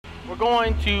We're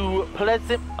going to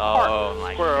Pleasant Park. Oh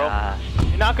my Squirrel. gosh.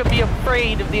 You're not gonna be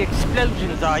afraid of the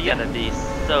explosions, are It's you? gonna be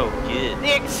so good.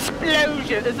 The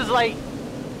explosion. This is like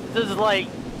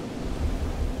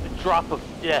the drop of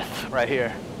death right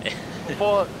here.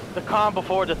 Before the calm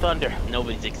before the thunder.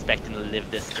 Nobody's expecting to live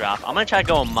this drop. I'm gonna try to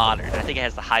go modern. I think it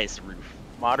has the highest roof.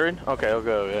 Modern? Okay, I'll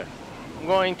go. Yeah. I'm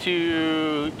going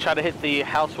to try to hit the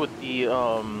house with the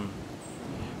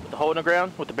hole in the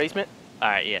ground with the basement. All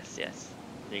right. Yes. Yes.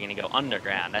 You're gonna go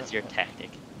underground. That's your tactic.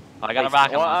 Oh, I got a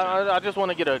rocket launcher. I just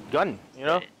want to get a gun. You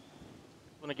know.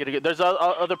 Want to get a gun. There's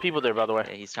other people there, by the way.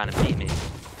 Yeah, he's trying to beat me.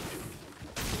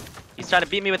 He's trying to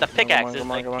beat me with a pickaxe.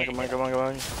 Come on. Come on. Come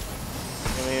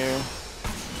here.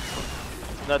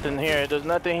 Nothing here. There's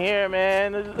nothing here,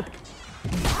 man.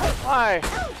 Why?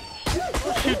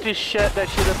 Don't shoot that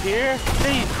shit up here,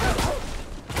 please.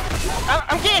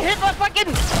 I'm getting hit by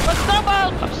fucking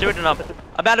snowballs. I'm shooting him.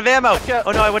 I'm out of ammo.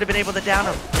 Oh no, I would have been able to down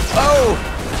him. Oh!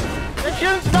 They're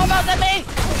shooting snowballs at me.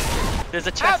 There's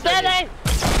a chest. Out there,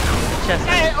 Chest.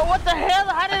 Hey, what the hell?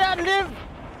 How did I live?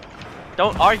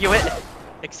 Don't argue it.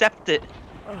 Accept it.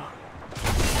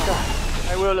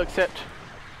 I will accept.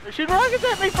 They're shooting rockets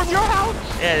at me from your house.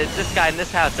 Yeah, it's this guy in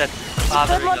this house that's That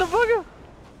bothering us. motherfucker.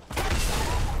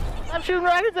 Stop shooting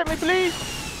rockets at me, please.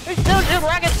 They still shooting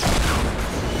rockets.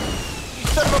 You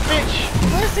son of a bitch.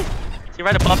 Where is he? Is he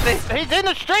right above me? He's in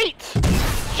the streets.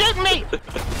 Shooting me.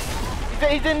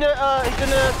 He's in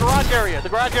the garage area. The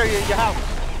garage area of your house.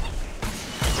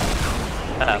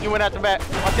 I think he went out the back.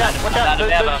 Watch out. Watch out.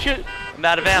 I'm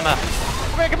out of ammo.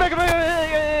 Come here.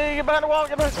 Get behind the wall.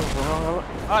 Get behind.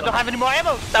 I don't have any more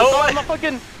ammo. Oh, my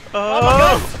fucking. Oh, my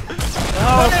God.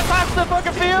 oh. Across the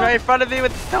fucking field. Right in front of me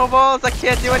with snowballs. I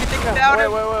can't do anything down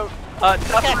him. Wait.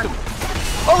 Okay.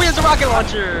 Oh, he has a rocket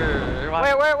launcher.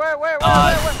 Where?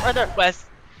 Right there. West.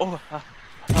 Oh. I'm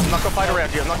not gonna fight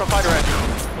around you. I'm not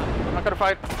gonna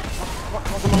fight.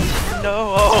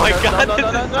 No. Oh my God. No, This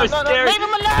is so scary. Leave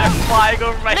him alone. They're flying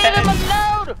over my head. Leave him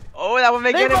alone. Oh, that one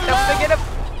may get him. That one may get him.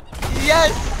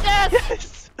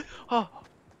 Yes. Oh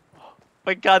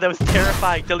my God, that was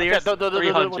terrifying. Delirious. 300.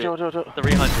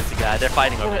 300's the guy. They're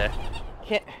fighting over there.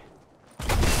 Can't.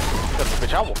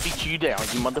 Bitch, I will beat you down,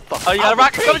 you motherfucker. Oh, you got a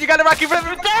rocket coming. You got a rocket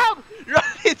coming. Down.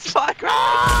 It's fine.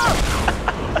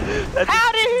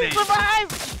 How did he survive?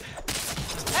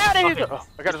 How did he? Okay. Oh,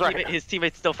 I got his rocket. His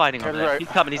teammate's still fighting over there. Right. He's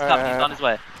coming. He's coming. He's on his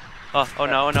way. Oh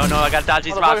no. I gotta dodge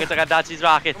these rockets. I gotta dodge these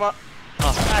rockets. Come on.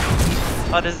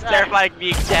 Oh, this is terrifying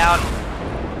being down.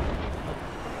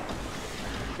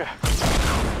 Okay.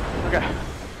 I'm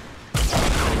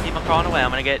gonna keep on crawling away. I'm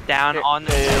gonna get down on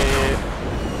the.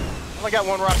 I only got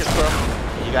one rocket, bro.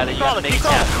 You gotta make it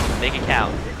count. Make it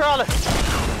count. Keep crawling. I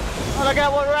only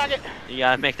got one rocket. You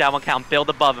gotta make that one count. Build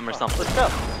above him or something. Let's go.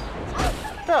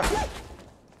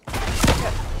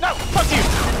 No, fuck you.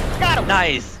 Got him.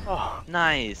 Nice. Oh.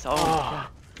 Nice. Oh.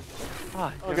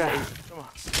 Oh, Okay. Come on.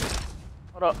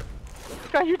 Hold up.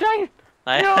 God, you dying.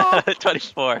 No.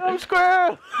 24. I'm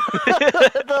squirrel.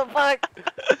 What the fuck?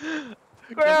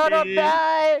 Squirrel, don't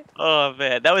die. Oh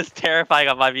man, that was terrifying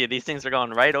on my view. These things are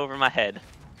going right over my head.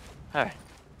 Alright.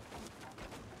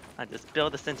 I just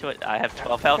build this into it. I have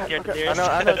 12 health here. I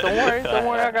know. Don't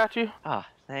worry, I got you. Ah,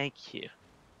 thank you.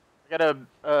 I got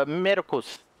a medical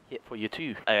kit for you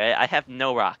too. Alright, I have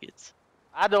no rockets.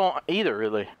 I don't either,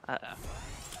 really. Uh-oh.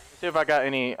 Let's see if I got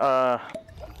any,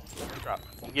 drop.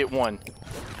 You get one.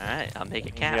 Alright, I'll make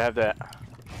it count. You have that.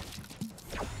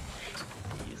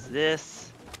 Use this.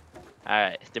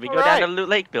 Alright, did we go down to Loot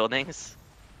Lake buildings?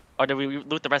 Or did we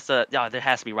loot the rest of the... Oh, there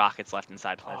has to be rockets left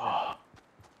inside Pleasant.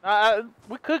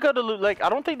 We could go to Loot Lake. I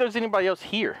don't think there's anybody else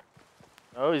here.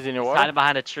 Oh, he's in your water? Hiding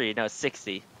behind a tree. No,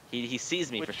 60. He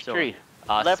sees me for sure. Tree?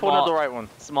 Left one or the right one?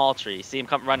 Small tree. See him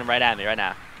come running right at me right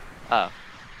now. Oh,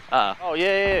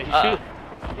 yeah.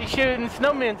 He's shooting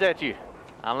snowmen at you.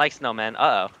 I don't like snowmen.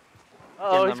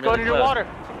 Uh-oh. He's going into the water.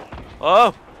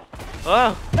 Oh!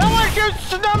 No one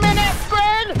shoots snowmen at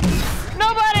Fred!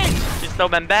 Nobody! Shoot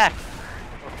snowmen back.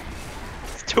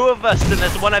 It's two of us and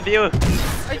there's one of you.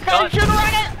 He's trying to shoot a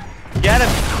rocket! Get him!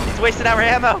 He's wasting our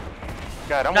ammo.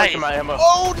 God, I'm wasting my ammo.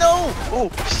 Oh no! Oh,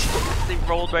 they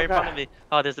rolled right in front of me.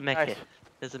 Oh, there's a mech kit.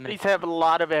 There's a mech. These have a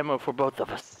lot of ammo for both of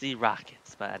us. See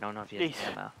rockets, but I don't know if he has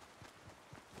ammo.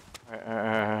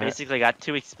 Alright. Basically got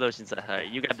 2 explosions.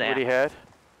 You got the ammo. What he had?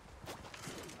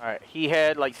 Alright, he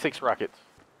had like 6 rockets.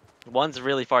 One's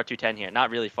really far 210 here. Not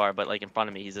really far, but like in front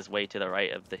of me. He's just way to the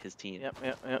right of his team. Yep.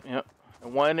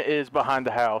 And one is behind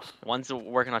the house. One's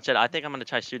working on shit. I think I'm gonna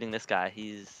try shooting this guy.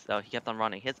 He kept on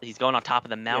running. He's going on top of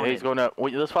the mountain. Yeah, he's going up.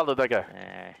 Wait, let's follow that guy.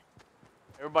 Alright.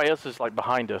 Everybody else is like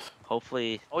behind us.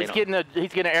 Hopefully. Oh, he's getting an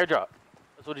airdrop.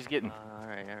 That's what he's getting.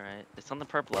 Alright. Alright, there's something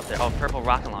purple up there. Oh, purple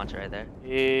rocket launcher right there.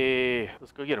 Yeah,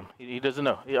 let's go get him. He doesn't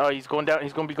know. Oh, he's going down.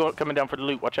 He's going to be coming down for the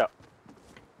loot. Watch out.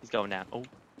 He's going down. Oh.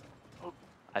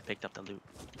 I picked up the loot.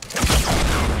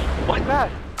 What? God.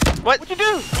 What? What'd you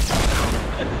do?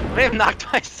 I may have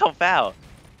knocked myself out.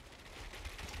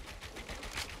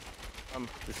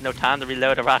 There's no time to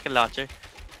reload a rocket launcher.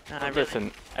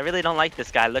 Listen. I really don't like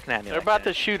this guy looking at me. They're about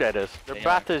to shoot at us. They're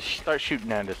about to start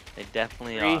shooting at us. They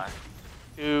definitely 3, are.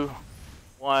 2,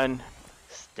 1.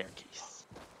 Staircase.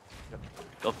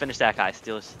 Go finish that guy.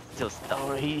 Steal his stuff.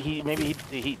 Oh, did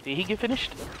he get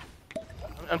finished?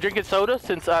 I'm drinking soda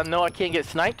since I know I can't get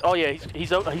sniped. Oh yeah,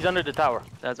 he's under the tower.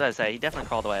 That's what I say. He definitely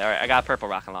crawled away. All right, I got a purple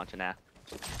rocket launcher now.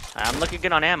 I'm looking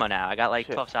good on ammo now. I got like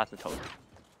 12 shots in total.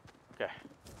 Okay.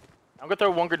 I'm gonna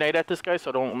throw one grenade at this guy so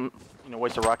I don't,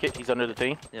 waste a rocket. He's under the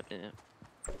thing. Yep.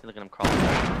 Look at him crawling.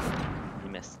 He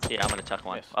missed. Yeah, I'm gonna chuck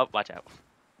one. Oh, watch out.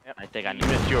 Yep. I think I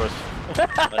missed yours.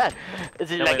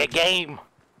 This is like a game.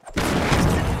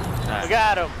 I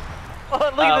got him. Oh,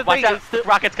 look at the thing. Out.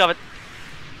 Rocket's coming.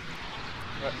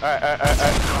 Alright.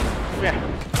 Yeah.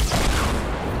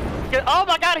 Oh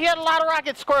my god, he had a lot of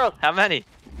rockets, squirrel. How many?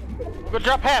 We're gonna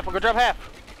drop half. I'm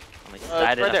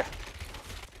excited. Right there.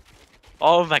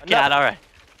 Oh my god, alright.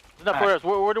 Enough for us.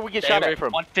 Where do we get shot at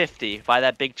from? 150 by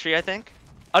that big tree, I think.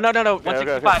 Oh no,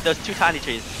 165. Okay. Those 2 tiny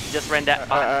trees. He just ran down.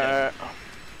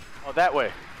 Oh, that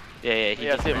way. Yeah.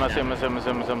 I see him.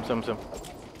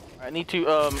 I need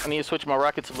to switch my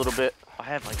rockets a little bit. I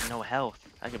have like no health.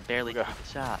 I can barely get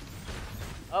the shot.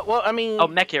 Well, I mean. Oh,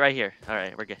 mech it right here. All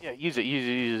right, we're good. Yeah, use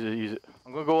it.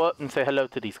 I'm gonna go up and say hello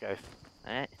to these guys.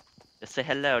 All right, just say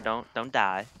hello. Don't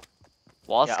die.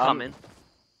 Wall's coming.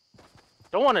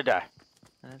 Don't want to die.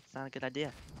 That's not a good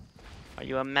idea. Are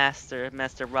you a master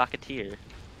rocketeer?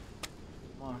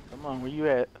 Come on. Where you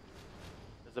at?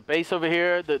 There's a base over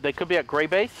here. They could be at Gray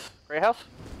Base, Gray House.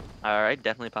 All right,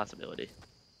 definitely a possibility.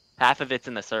 Half of it's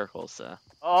in the circle, so.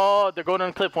 Oh, they're going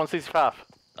on cliff 165.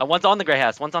 One's on the gray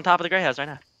house. One's on top of the gray house right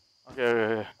now.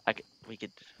 Okay. We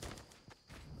could.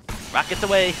 Rockets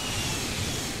away.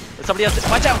 There's somebody else.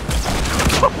 Watch out!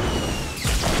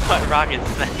 What rockets?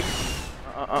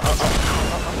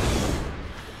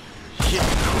 Shit.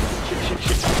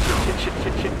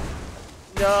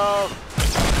 No.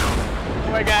 Oh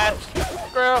my god.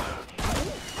 Girl.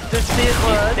 This is He's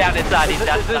down inside. He's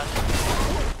down inside.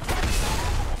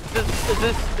 Is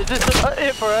this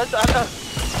it for us? I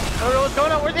don't know what's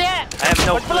going on. Where's he at? I have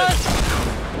no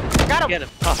clue. Got him. Get him.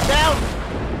 Oh. Down.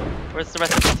 Where's the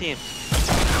rest of the team?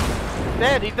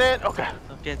 He's dead. Okay.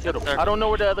 I don't know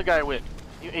where the other guy went.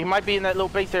 He might be in that little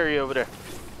base area over there.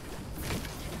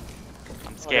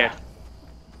 I'm scared.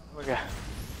 Okay.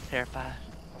 Terrified.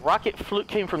 Rocket flute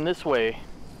came from this way.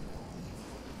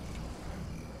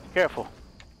 Careful.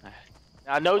 Right.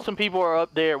 I know some people are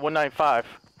up there at 195.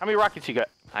 How many rockets you got?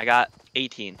 I got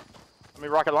 18. How many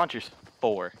rocket launchers?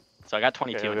 4. So I got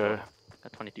 22. Okay.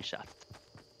 Got 22 shots.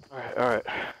 Alright.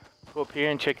 Go up here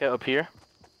and check out up here.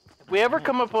 If we ever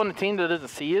come up on a team that doesn't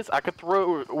see us, we could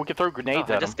throw grenades at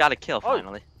them. I just got a kill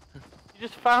finally. You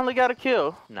just finally got a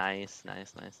kill. Nice.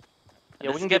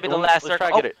 Yeah, we can get me the last circle.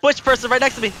 Oh, bush person right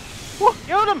next to me. Woo,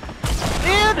 killed him.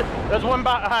 Dude! There's one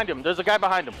behind him. There's a guy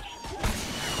behind him.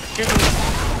 Shoot him.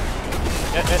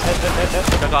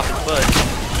 Took off his bush.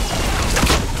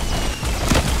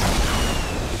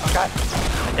 Okay.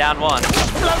 I downed one.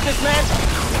 Explode this man!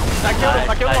 I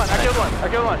killed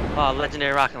one. Oh,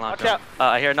 legendary rocket launcher. Watch out.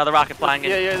 I hear another rocket flying in.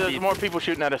 Yeah, there's more people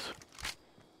shooting at us.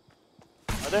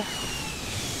 Are there?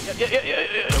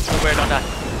 Yeah. Don't die.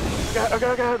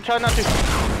 Okay, I'm trying not to.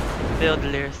 Build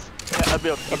Delirious. Yeah, I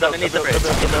built. He's underneath the bridge. Get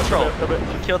the troll.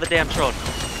 Kill the damn troll.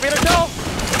 Kill the troll!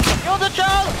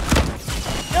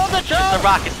 Kill the troll! It's a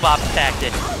rocket swap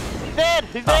tactic. He's dead!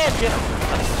 Yeah.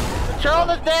 The troll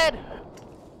is dead!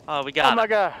 Oh, we got him. Oh my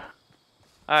god.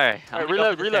 Alright.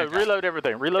 Reload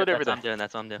everything.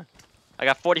 That's what I'm doing. I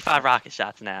got 45 rocket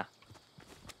shots now.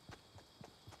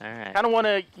 Alright. Kinda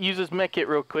wanna use this mech kit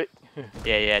real quick.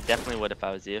 Yeah, definitely would if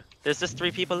I was you. There's just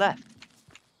 3 people left.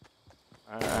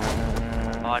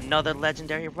 Oh, another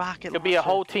legendary rocket It could be a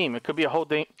whole team. It could be a whole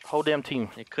damn team.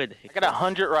 It could. I got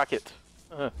 100 rockets.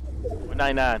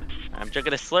 99. I'm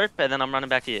drinking a slurp and then I'm running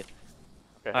back to you.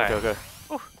 Okay.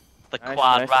 The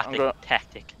quad rocket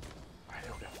tactic.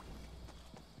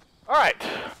 Alright.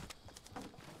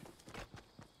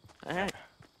 Alright.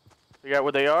 Figure out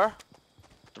where they are.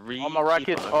 3 All my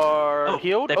rockets are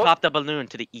healed. They popped a balloon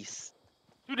to the east.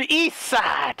 To the east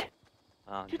side!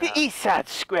 To the east side,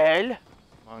 squirrel!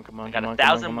 Come on. I got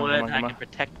 1,000 wood and I can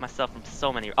protect myself from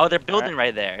so many. Oh, they're building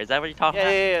right there. Is that what you're talking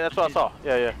about? Yeah, that's what I saw.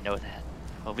 Yeah. I know that.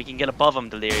 Well, we can get above them,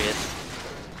 Delirious.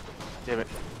 Damn it.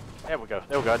 There we go.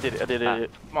 There we go. I did it. I did it.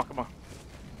 Come on, come on.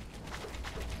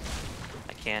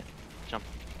 I can't jump.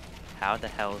 How the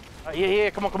hell? Yeah.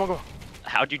 Come on, come on, come on.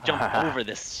 How'd you jump over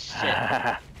this shit?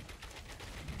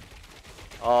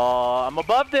 Oh, I'm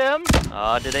above them.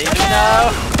 Oh, did they even know?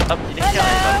 Oh, you didn't kill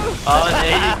anybody. Oh,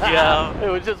 there you go.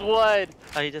 It was just one.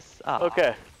 Oh, you just. Oh,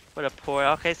 okay. What a poor.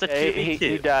 Okay, so 2v2.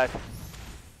 He died.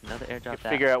 Another airdrop.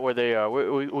 Figure out where they are.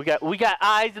 We got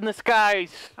eyes in the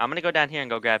skies. I'm gonna go down here and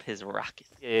go grab his rocket.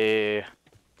 Yeah.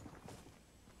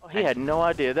 Oh, he had no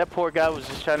idea. That poor guy was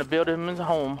just trying to build him his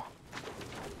home.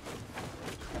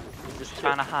 Just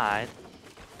trying to hide.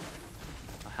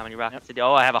 How many rockets did you?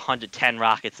 Oh, I have 110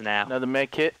 rockets now. Another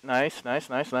med kit. Nice.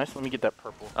 Let me get that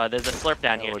purple. There's a slurp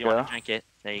down here if you want to drink it.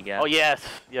 There you go. Oh, yes.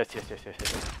 Yes.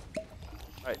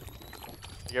 Alright.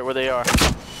 Forget where they are.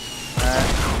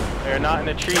 They're not in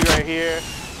the tree right here.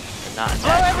 They're not in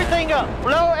Blow everything up!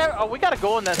 Oh, we gotta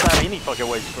go on that side any fucking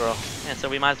way, squirrel. Yeah, so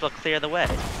we might as well clear the way.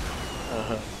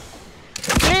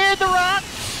 Clear the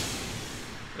rocks!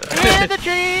 Clear the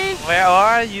trees! Where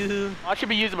are you? I should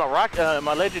be using my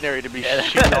my legendary to be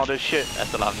shooting all this shit.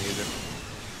 That's what I'm using.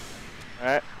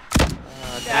 Alright.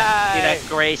 See that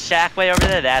gray shack way over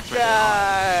there? That's where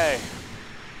they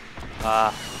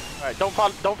are. Alright, don't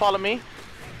follow me.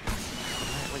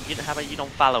 How about you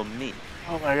don't follow me?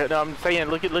 Oh my god, no, I'm saying,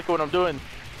 look at what I'm doing.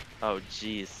 Oh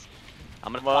jeez.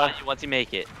 I'm gonna follow you once you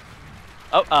make it.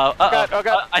 Oh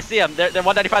god. I see them. They're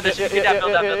 195. They're shooting down.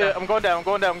 I'm going down.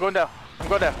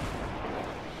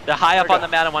 They're high up on the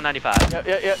mountain, 195.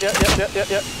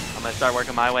 Yeah. I'm gonna start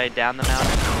working my way down the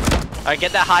mountain. Alright,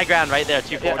 get that high ground right there,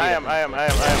 240. I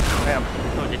am.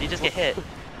 Oh, did he just get hit?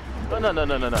 No. I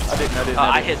didn't. Oh,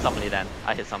 I hit somebody then.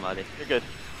 I hit somebody. You're good.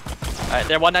 Alright,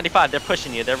 they're 195. They're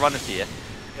pushing you. They're running to you.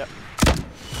 Yep.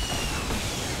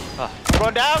 Oh. I'm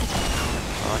going down.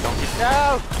 Oh, don't get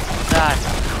No. die.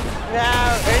 No.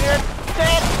 And you're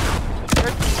dead.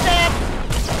 You're dead.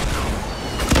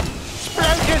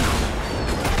 Explosion.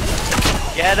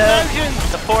 Get him.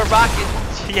 The 4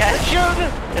 rockets. Yes. Shoot.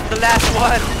 It's the last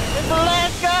one. It's the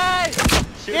last guy.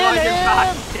 Shoot all your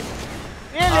rockets.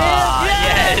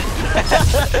 Yes.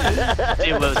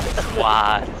 Duo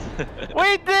squad.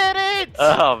 We did it!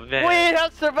 Oh man. We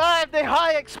have survived the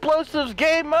high explosives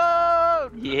game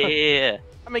mode! Yeah.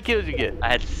 How many kills you get? I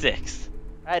had 6.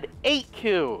 I had 8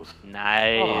 kills.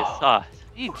 Nice. Oh.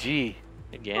 GG.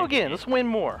 Again. Go again, let's win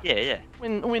more. Yeah.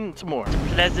 Win some more.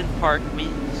 Pleasant Park we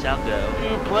shall go.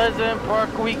 To Pleasant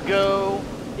Park we go.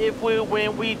 If we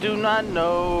win, we do not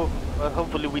know. But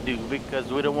hopefully we do,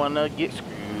 because we don't want to get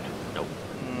screwed. Nope.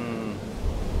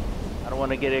 I don't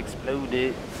want to get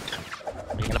exploded.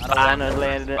 I don't want to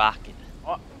land it. Rocket.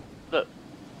 Oh, look.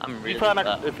 I'm really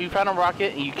if you found a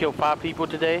rocket and you kill 5 people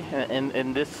today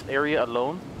in this area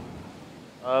alone,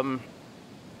 you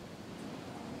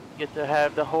get to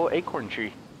have the whole acorn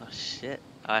tree. Oh shit!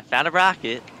 I found a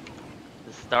rocket.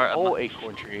 The start of whole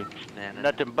acorn tree. Man,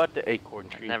 nothing but the acorn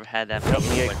tree. I've never had that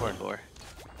many acorns before.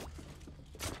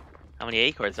 How many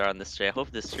acorns are on this tree? I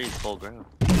hope this tree is full grown.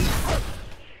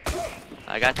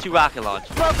 I got 2 rocket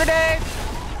launchers. Smoke grenades!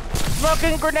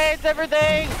 Smoking grenades,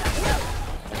 everything!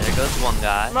 There goes one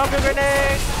guy. Smoking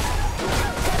grenades!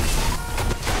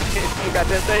 You got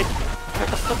that thing?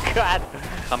 Oh god.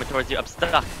 Coming towards you. I'm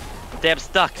stuck. I'm damn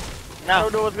stuck. No. I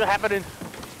don't know what's happening.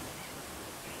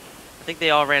 I think they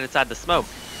all ran inside the smoke.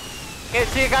 Can't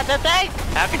see you got that thing?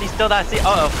 How can you still not see? Uh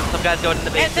oh, some guy's going in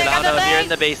the basement. I don't know if you're in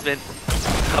the basement.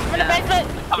 I'm in the basement!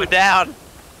 Coming down.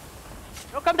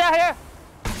 Don't come down here!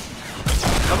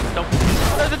 Don't.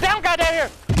 There's a down guy down here!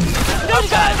 Oh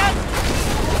god!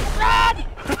 Run!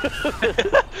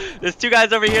 There's 2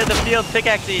 guys over here in the field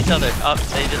pickaxing each other. Oh,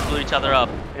 they just blew each other up.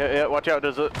 Yeah, watch out,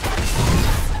 there's a...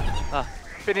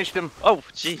 Finished him. Oh,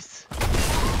 jeez.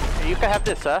 You can have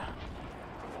this, huh?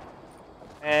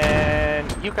 And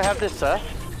you can have this, huh?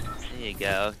 There you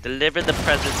go. Deliver the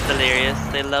presents, Delirious.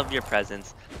 They love your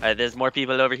presents. Alright, there's more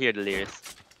people over here, Delirious.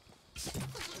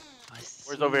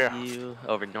 Where's over here? You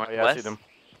over northwest. Oh, yeah, I see them.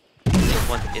 There's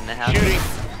one in the house. Shooting.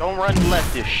 Don't run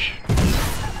leftish.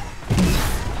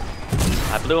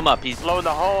 I blew him up. He's blowing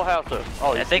the whole house up.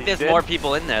 Oh, I think there's more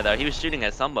people in there though. He was shooting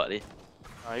at somebody.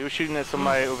 He was shooting at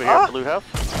somebody over here at the blue house.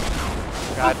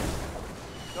 God.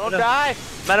 Don't die.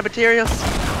 I'm out of materials.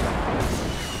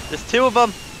 There's 2 of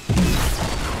them.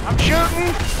 I'm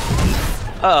shooting.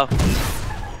 Uh oh.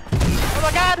 Oh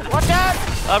my god, watch out.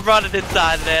 I'm running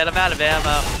inside, man. I'm out of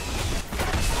ammo.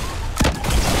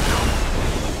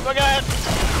 Oh my god.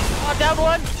 I'm down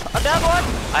one. I'm down one.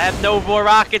 I have no more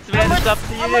rockets, man. It's up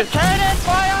to you. I'm returning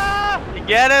fire. You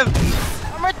get him.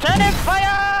 I'm returning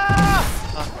fire.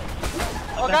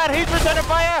 Oh god, he's returning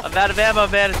fire! I'm out of ammo,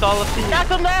 man. It's all up to you. Knocked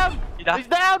him down! He's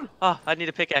down! Oh, I need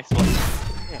a pickaxe one.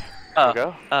 Yeah. Oh, There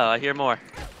we go. Oh, I hear more.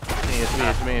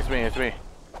 It's me.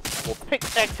 We'll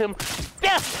pickaxe him.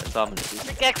 Death! That's all I'm gonna do.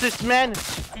 Pickaxe this man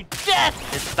to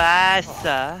death! It's fast.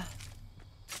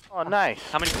 Oh, nice.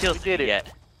 How many kills did you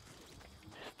get?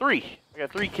 3. I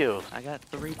got 3 kills. I got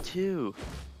 3 too.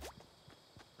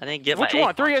 I didn't get Which my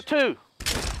one? 3 or 2?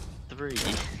 3.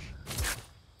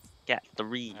 Got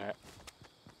 3. Right.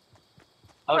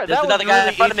 Oh, Right, there's another guy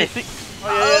in front of me.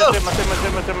 Oh, yeah.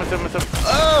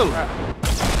 Oh! Right.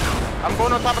 I'm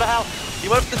going on top of the house. He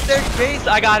went up the staircase.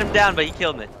 I got him down, but he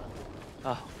killed me.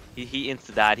 Oh, he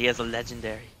insta-died. He has a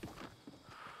legendary.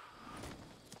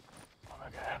 Oh my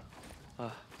god.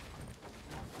 Oh.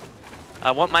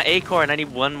 I want my acorn. I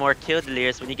need one more kill,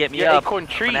 Delirious. When you get me Your up, acorn I'm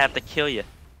tree. gonna have to kill you.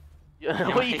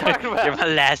 What are you talking about? You're my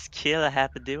last kill. I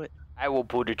have to do it. I will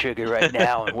pull the trigger right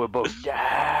now and we'll both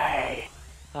die.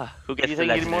 Who gets You the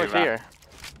think you more legendary here? rock?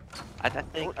 I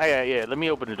think. Oh, yeah, let me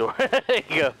open the door. There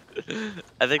you go.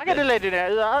 I think. I got the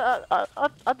legendary.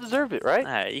 I deserve it, right?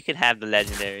 Alright, you can have the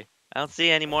legendary. I don't see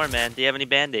any more, man. Do you have any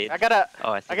band-aids? I got a.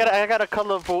 Oh, I see. I got a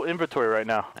colorful inventory right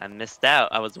now. I missed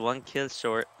out. I was 1 kill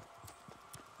short.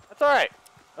 That's all right.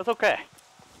 That's okay.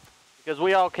 Because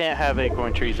we all can't have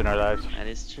acorn trees in our lives. That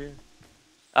is true.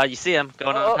 Oh, you see him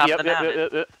going on top of the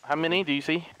mountain. How many do you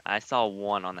see? I saw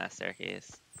 1 on that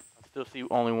staircase. I still see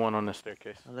only 1 on the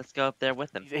staircase. Well, let's go up there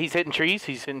with him. He's hitting trees.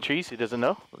 He's hitting trees. He doesn't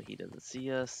know. Hopefully he doesn't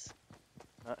see us.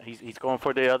 He's going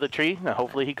for the other tree. Now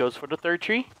hopefully he goes for the 3rd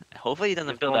tree. Hopefully he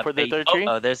doesn't He's feel going that for the bait. 3rd tree.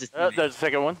 Oh, there's his There's the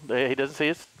 2nd one. He doesn't see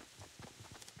us.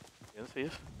 He doesn't see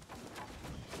us.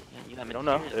 Yeah, They don't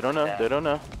know. They don't know. They don't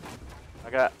know. I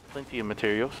got plenty of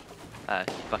materials. He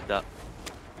fucked up.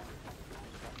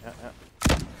 Yeah.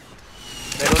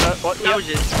 They don't know. What?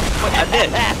 Explosions. What? I did.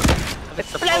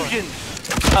 Explosions!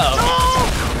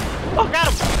 Uh-oh. Oh, got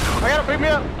him! I got him. Pick me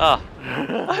up. Oh,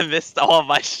 I missed all of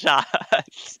my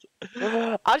shots.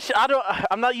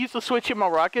 I'm not used to switching my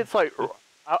rockets. Like,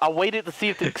 I waited to see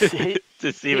if it hit.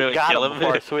 To see if it would got kill him him.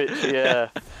 before I switch. Yeah.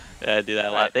 Yeah, I do that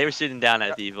a lot. They were shooting down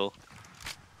at evil.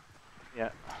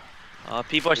 Yeah. Oh,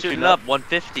 people are shooting up.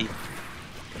 150.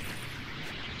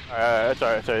 That's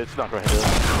alright. It's not going to hit us.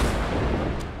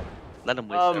 Let them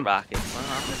waste their rockets. Well,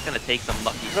 I'm just gonna take some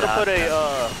lucky shots. I'm gonna put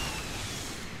a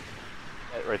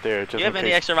right there. Just Do you have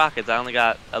any extra rockets? I only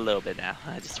got a little bit now.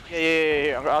 I just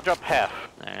yeah. I'll drop half.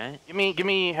 All right. Give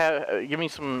me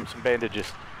some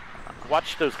bandages.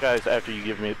 Watch those guys after you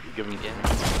give me. Yeah. Be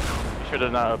sure they're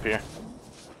not up here.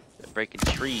 They're breaking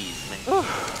trees, man.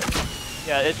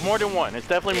 Yeah, it's more than 1. It's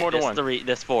definitely more than 1.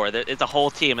 There's 4. It's a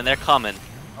whole team, and they're coming.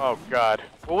 Oh God.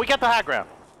 Well, we got the high ground.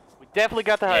 We definitely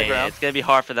got the high ground. It's gonna be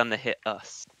hard for them to hit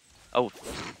us. Oh,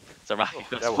 it's a rocket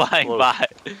goes flying close. by.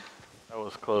 That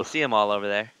was You close. see them all over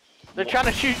there. They're trying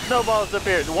to shoot snowballs up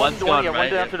here. One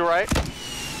down to the right.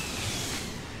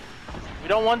 We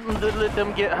don't want them to let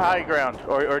them get high ground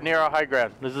or near our high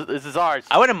ground. This is ours.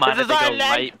 I wouldn't mind if they go land.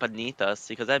 right beneath us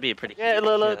because that'd be a pretty. Yeah,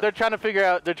 look, they're trying to figure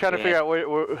out. They're trying to figure out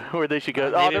where they should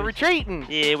go. Oh, they're retreating.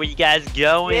 Yeah, where you guys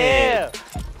going? Yeah.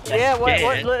 Yeah.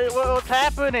 What's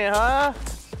happening, huh?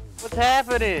 What's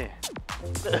happening?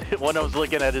 One I was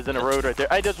looking at is in the road right there.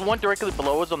 Hey, there's one directly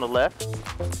below us on the left.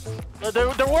 They're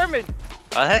worming.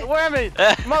 They're worming.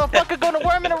 Motherfucker gonna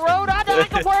worm in the road. I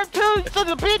can worm too. You son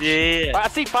of a bitch. Yeah. I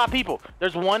see 5 people.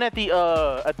 There's one at the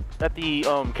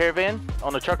caravan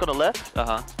on the truck on the left.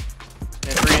 And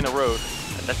 3 in the road.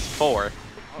 That's 4.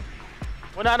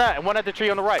 Well, no. One at the tree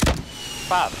on the right.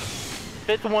 5.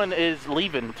 5th one is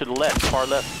leaving to the left, far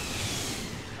left.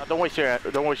 Don't waste your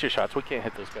shots. We can't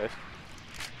hit those guys.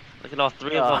 Look at all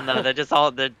 3 of them now. They're just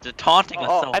all they're taunting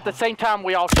us. So at the same time,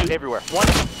 we all shoot everywhere. 1,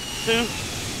 2.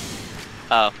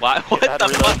 Oh, why? What the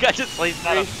fuck? I just placed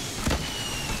that.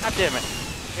 God damn it!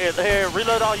 Here,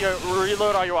 reload all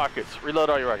your rockets. Reload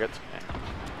all your rockets.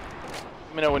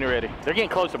 Let me know when you're ready. They're getting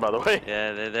closer, by the way.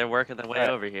 Yeah, they're working their way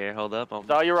over here. Hold up.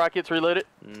 All your rockets reloaded?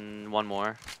 1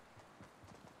 more.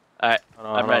 All right,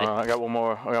 I'm ready. I got 1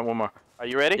 more. Are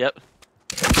you ready? Yep.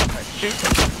 Right, shoot.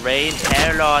 Rain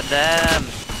hell on them.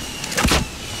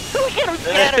 We get them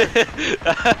scattered.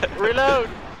 Reload.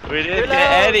 We didn't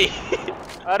get any.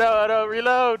 I know.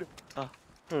 Reload. Oh.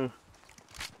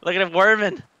 Look at him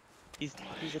worming. He's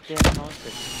a damn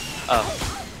monster. Oh.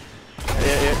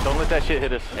 Yeah. Don't let that shit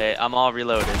hit us. Hey, I'm all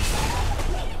reloaded.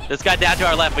 This guy down to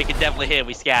our left, we can definitely hit.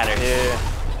 We scatter. Yeah.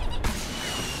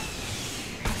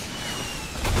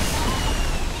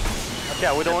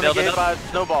 Yeah, we don't want to get hit by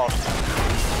snowballs.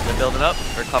 They're building up.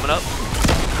 They're coming up.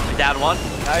 We're down 1.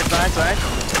 Nice.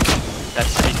 That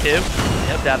should be 2.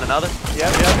 Yep, down another. Yep.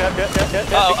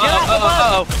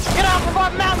 Uh-oh. Get off of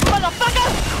our mountain, motherfucker!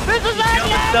 This is our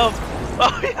land!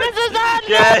 Oh, yeah. This is our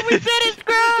Yes. land! We finished,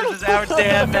 screw! This is our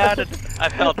damn mountain. I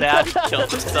felt bad. He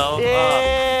killed himself.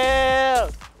 Yeah!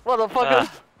 Motherfucker.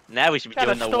 Now we should be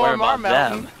doing the storm worm our on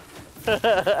them.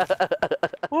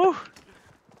 Woo.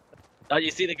 Oh,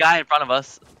 you see the guy in front of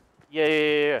us?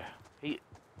 Yeah. He's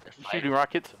shooting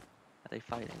rockets. Are they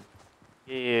fighting?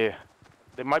 Yeah.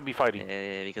 They might be fighting.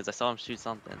 Yeah, because I saw him shoot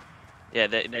something. Yeah,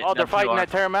 they're fighting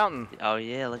at Terra Mountain. Oh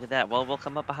yeah, look at that. Well, we'll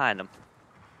come up behind them.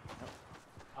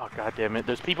 Oh god damn it!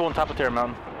 There's people on top of Terra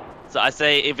Mountain. So I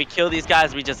say, if we kill these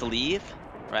guys, we just leave,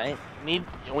 right? We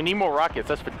need more rockets.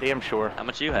 That's for damn sure. How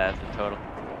much you have in total?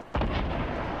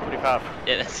 45.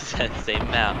 Yeah, that's the same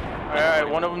amount. All right,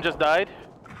 one of them just died.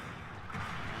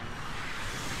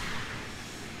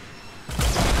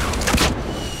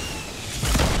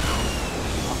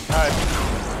 Alright.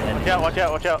 Watch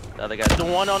out. The other guy. The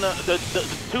one on the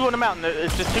two on the mountain.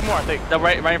 It's just two more, I think. No,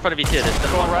 right in front of you too. There's the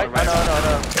one right? I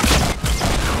know.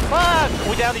 Fuck!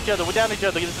 We downed each other.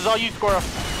 This is all you, Squirrel.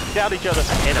 We downed each other.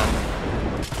 Hit him.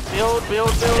 Build.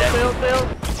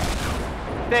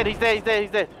 He's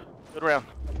dead. Good round.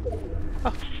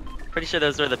 Oh, pretty sure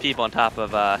those were the people on top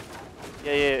of,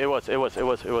 Yeah, it was.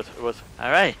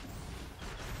 Alright.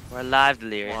 We're alive,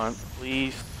 Delirious. Come on,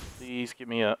 please give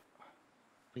me up.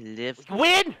 We live.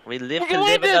 Win! We live to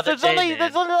live win this! another day,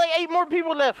 There's only like 8 more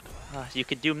people left. You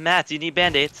could do mats. You need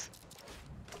band-aids.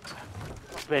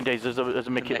 Band-aids, there's a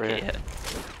mid kit right here.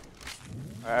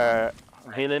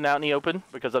 I'm healing out in the open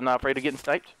because I'm not afraid of getting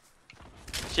sniped.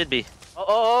 Should be.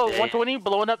 Oh, yeah. 120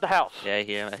 blowing up the house. Yeah, I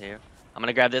hear. I'm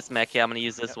gonna grab this mech here. I'm gonna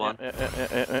use this one.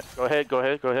 Go ahead.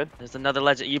 There's another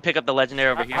legend. You pick up the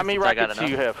legendary over here. How many rockets do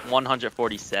you have?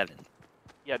 147.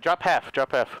 Yeah, drop half.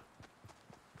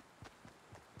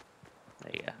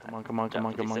 There you go. Come on.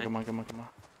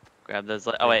 Grab those.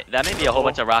 Oh wait, that may be a whole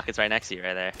bunch of rockets right next to you,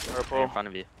 right there. Purple. Right in front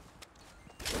of you.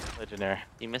 Legendary.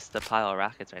 You missed the pile of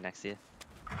rockets right next to you.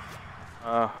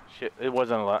 Shit, it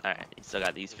wasn't a lot. Alright, you still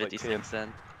got these 56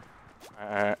 then.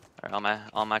 Alright.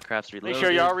 All my crap's reloaded. Make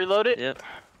sure y'all reloaded. Yep.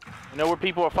 You know where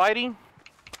people are fighting?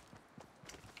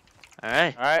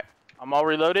 Alright. I'm all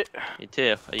reloaded. Me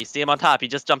too. You see him on top. He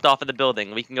just jumped off of the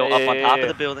building. We can go up on top of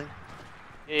the building.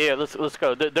 Yeah, let's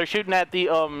go. They're shooting at the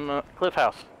cliff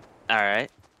house. Alright.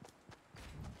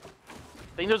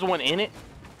 Think there's one in it?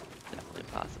 Definitely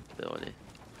a possibility.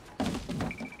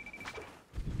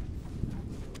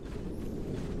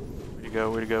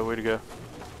 Where'd he go?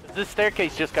 This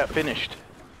staircase just got finished.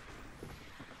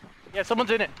 Yeah,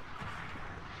 someone's in it.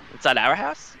 Inside our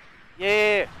house?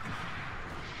 Yeah.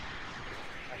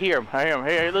 I hear him.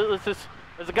 Hey, let's just...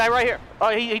 There's a guy right here. Oh,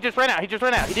 he just ran out. He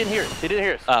didn't hear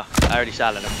us. Oh, I already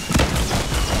shot at him.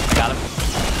 I got him.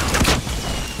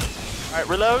 Alright,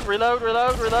 reload.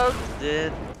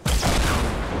 Did.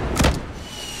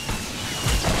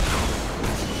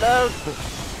 Reload.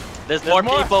 There's more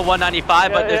people,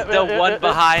 195, but there's still one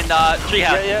behind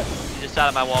treehouse. Yeah. He just shot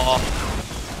at my wall.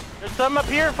 There's some up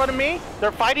here in front of me.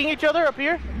 They're fighting each other up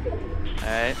here.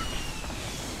 Alright.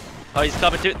 Oh, he's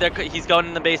coming to. He's going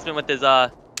in the basement with his There's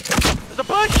a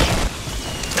bush.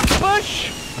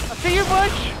 Bush. I see you,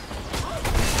 bush.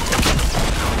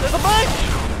 There's a bush.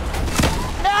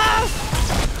 No.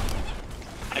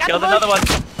 I killed another one.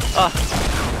 Oh,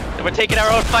 and we're taking our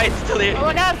own fights till the. Oh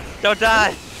my god. Don't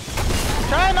die.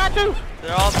 Try not to.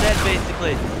 They're all dead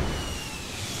basically.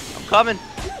 I'm coming.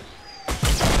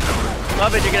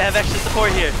 You're gonna have extra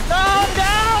support here. No,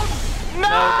 down!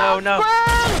 No.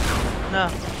 Squirrel! No.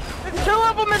 There's 2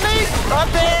 of them at least! I'm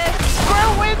dead!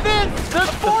 Squirrel, win this!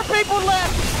 There's 4 people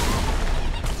left!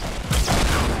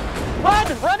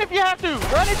 Run if you have to!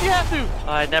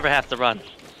 Oh, I never have to run.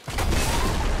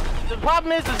 The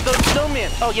problem is those snowmen.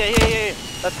 Oh, yeah.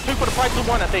 That's 2 for the price of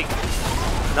 1, I think.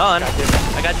 None.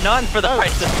 I got none for the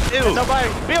price of 2. Nobody.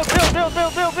 Build.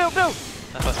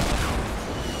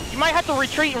 You might have to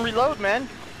retreat and reload, man.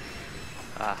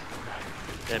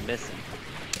 They're missing.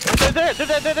 They're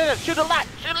there. Shoot a lot.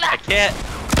 I can't.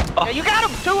 Oh. Yeah, you got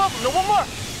them. 2 of them. No, 1 more.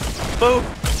 Boom.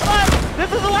 Come on.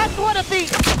 This is the last one, I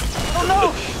think. Oh,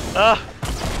 no.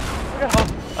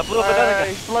 I blew up another guy.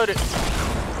 Exploded.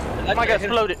 My guy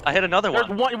exploded. I hit another one.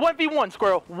 There's 1v1,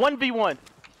 Squirrel. 1v1.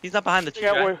 He's not behind the tree,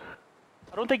 right?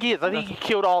 I don't think he is. I think he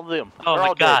killed all of them. Oh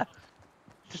my god.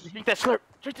 Drink that slurp.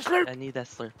 I need that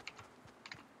slurp.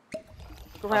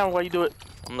 Look around while you do it.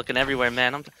 I'm looking everywhere,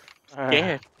 man. I'm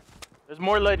scared. There's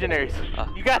more legendaries.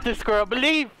 You got this, Squirrel.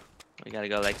 Believe. We gotta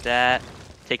go like that.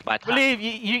 Take my time. Believe.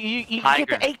 You get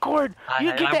the acorn. I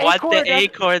want the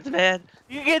acorns, man.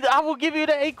 I will give you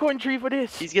the acorn tree for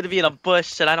this. He's gonna be in a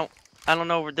bush, and I don't. I don't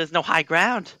know. There's no high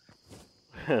ground.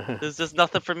 There's just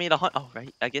nothing for me to hunt. Oh,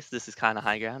 right. I guess this is kind of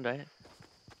high ground, right?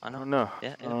 I don't know.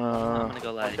 Yeah. I'm gonna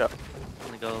go like. I'm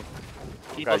gonna go.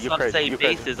 People God, some say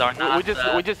bases are not.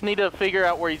 We just need to figure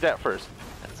out where he's at first.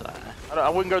 That's why. I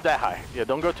wouldn't go that high. Yeah,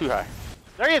 don't go too high.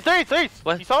 There he is. There he is. There he is.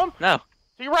 What? You saw him? No.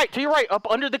 To your right, up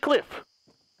under the cliff.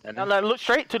 Now look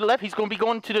straight to the left. He's gonna be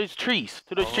going to those trees.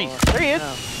 There he is.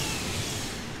 No.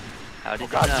 How did you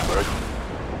God, know?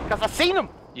 Because I seen him.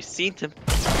 You seen him?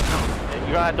 Yeah,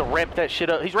 you're gonna have to ramp that shit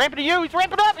up. He's ramping to you. He's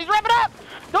ramping up. He's ramping up.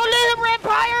 Don't let him ramp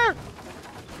higher.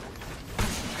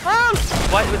 Oh.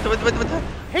 What?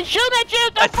 He's shooting at you.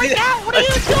 Don't freak out. What are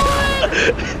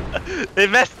you doing? They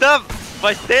messed up.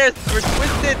 My stairs were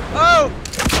twisted. Oh!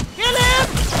 Kill him.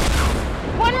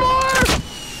 One more.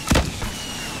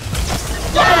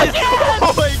 Yes! Yes!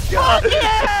 Oh my god!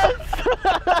 Yes!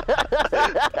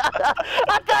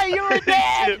 I thought you were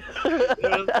dead! I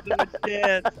was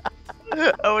dead.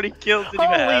 How many kills did you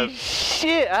have? Holy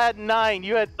shit, I had 9,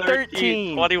 you had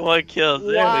 13. 21 kills,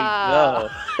 there wow.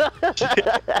 we go.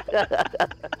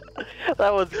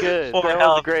 That was good. That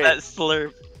was great. That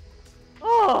slurp.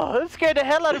 Oh, that scared the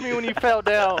hell out of me when you fell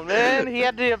down, man. He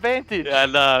had the advantage. Yeah,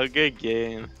 no, good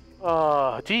game.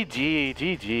 Oh, GG,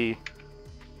 GG.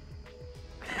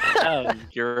 That was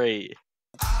great.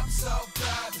 I'm so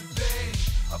proud to be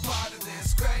a part of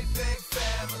this great big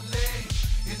family.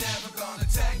 You're never gonna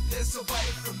take this away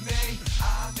from me.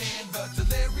 I'm in the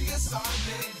Delirious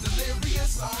Army,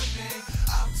 Delirious Army.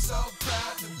 I'm so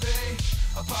proud to be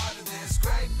a part of